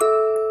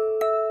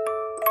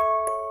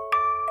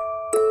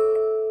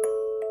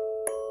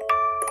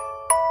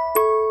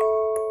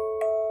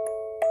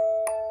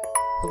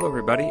Hello,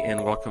 everybody,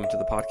 and welcome to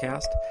the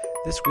podcast.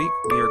 This week,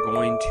 we are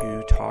going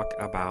to talk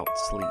about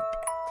sleep.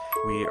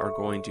 We are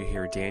going to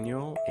hear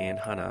Daniel and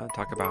Hannah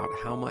talk about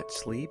how much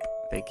sleep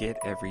they get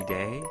every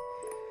day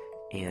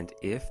and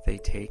if they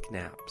take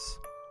naps.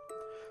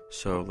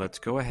 So let's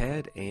go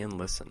ahead and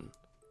listen.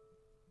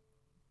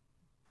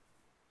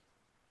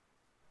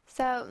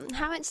 So,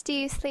 how much do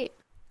you sleep?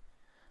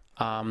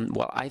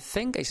 Well, I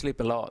think I sleep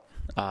a lot.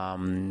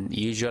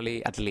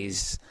 Usually at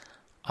least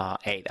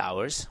 8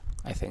 hours.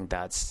 I think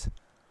that's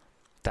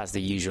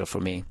the usual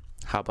for me.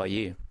 How about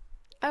you?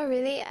 Oh,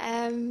 really?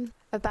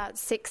 About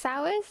 6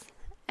 hours,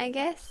 I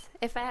guess.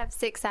 If I have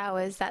 6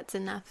 hours, that's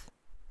enough.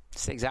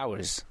 6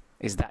 hours?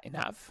 Is that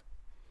enough?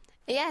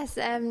 Yes,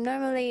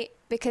 normally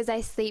because I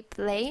sleep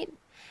late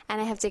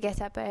and I have to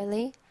get up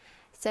early.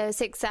 So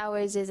 6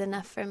 hours is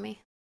enough for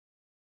me.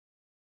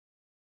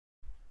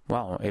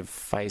 Well,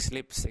 if I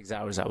sleep 6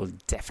 hours, I will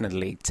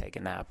definitely take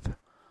a nap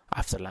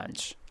after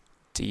lunch.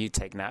 Do you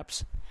take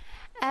naps?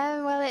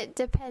 Well, it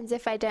depends.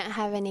 If I don't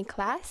have any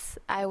class,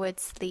 I would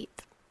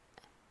sleep.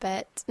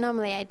 But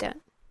normally I don't.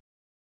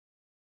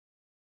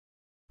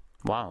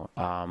 Wow.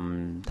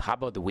 How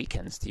about the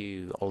weekends? Do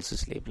you also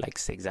sleep like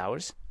 6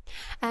 hours?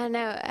 I don't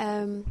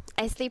know.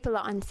 I sleep a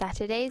lot on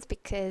Saturdays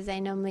because I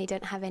normally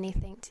don't have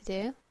anything to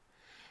do.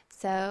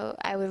 So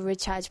I will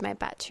recharge my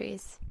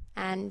batteries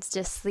and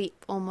just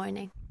sleep all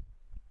morning.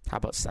 How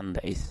about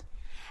Sundays?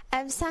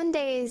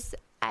 Sundays,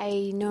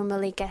 I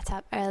normally get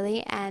up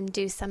early and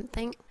do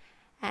something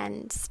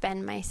and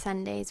spend my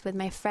Sundays with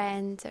my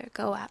friends or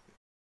go out.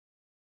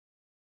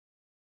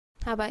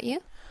 How about you?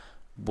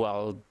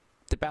 Well,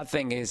 the bad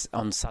thing is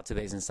on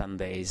Saturdays and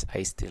Sundays,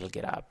 I still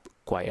get up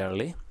quite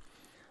early.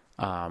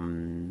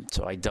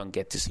 So I don't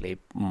get to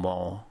sleep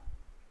more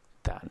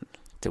than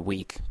the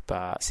week.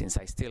 But since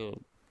I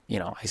still,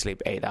 I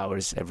sleep 8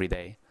 hours every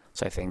day.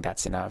 So I think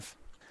that's enough.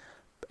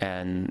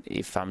 And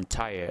if I'm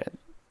tired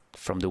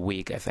from the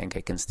week, I think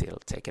I can still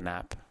take a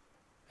nap.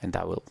 And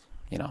that will,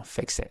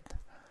 fix it.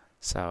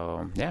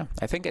 So, yeah,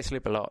 I think I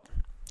sleep a lot.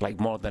 Like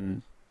more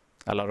than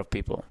a lot of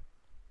people.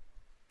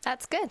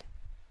 That's good.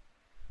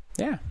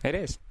 Yeah, it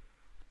is.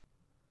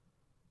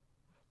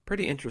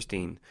 Pretty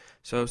interesting.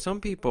 So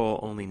some people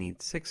only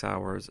need 6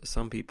 hours.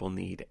 Some people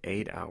need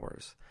 8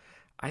 hours.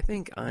 I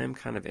think I'm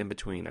kind of in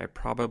between. I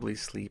probably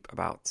sleep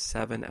about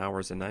 7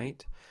 hours a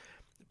night.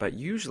 But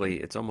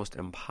usually it's almost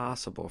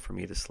impossible for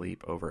me to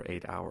sleep over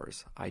 8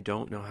 hours. I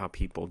don't know how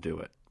people do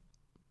it.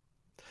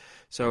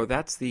 So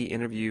that's the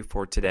interview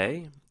for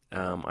today.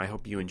 I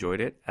hope you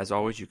enjoyed it. As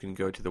always, you can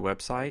go to the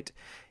website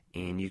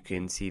and you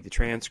can see the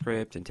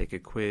transcript and take a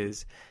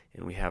quiz.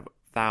 And we have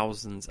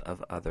thousands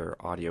of other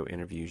audio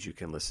interviews you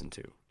can listen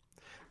to.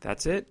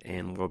 That's it,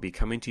 and we'll be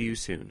coming to you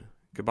soon.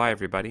 Goodbye,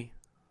 everybody.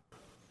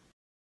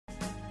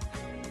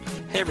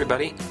 Hey,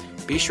 everybody.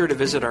 Be sure to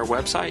visit our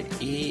website,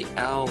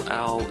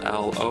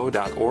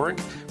 ELLLO.org,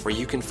 where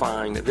you can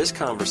find this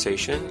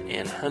conversation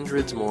and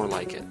hundreds more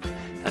like it.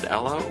 At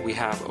Ello, we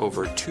have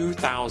over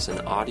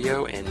 2,000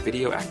 audio and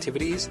video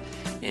activities,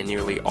 and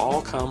nearly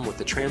all come with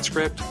the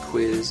transcript,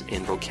 quiz,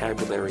 and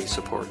vocabulary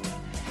support.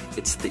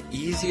 It's the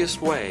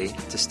easiest way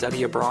to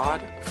study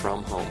abroad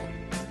from home.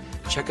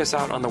 Check us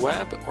out on the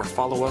web or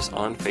follow us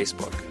on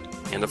Facebook.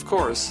 And of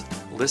course,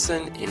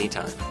 listen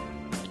anytime.